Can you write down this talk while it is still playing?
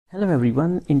Hello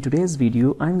everyone, in today's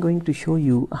video I'm going to show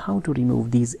you how to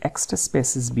remove these extra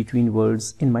spaces between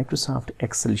words in Microsoft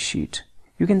Excel sheet.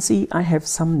 You can see I have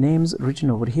some names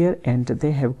written over here and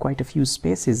they have quite a few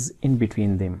spaces in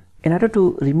between them. In order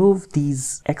to remove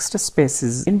these extra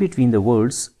spaces in between the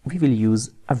words, we will use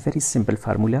a very simple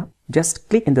formula. Just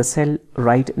click in the cell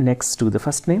right next to the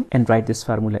first name and write this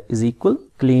formula is equal,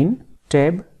 clean,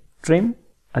 tab, trim,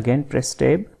 again press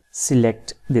tab,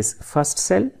 select this first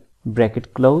cell,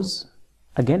 bracket close,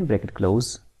 again bracket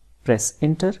close, press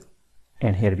enter,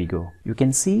 and here we go. You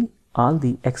can see all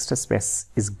the extra space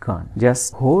is gone.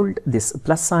 Just hold this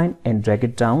plus sign and drag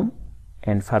it down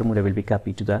and formula will be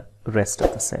copied to the rest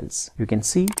of the cells. You can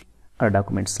see our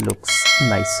documents looks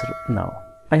nicer now.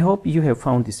 I hope you have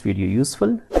found this video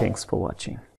useful. Thanks for watching.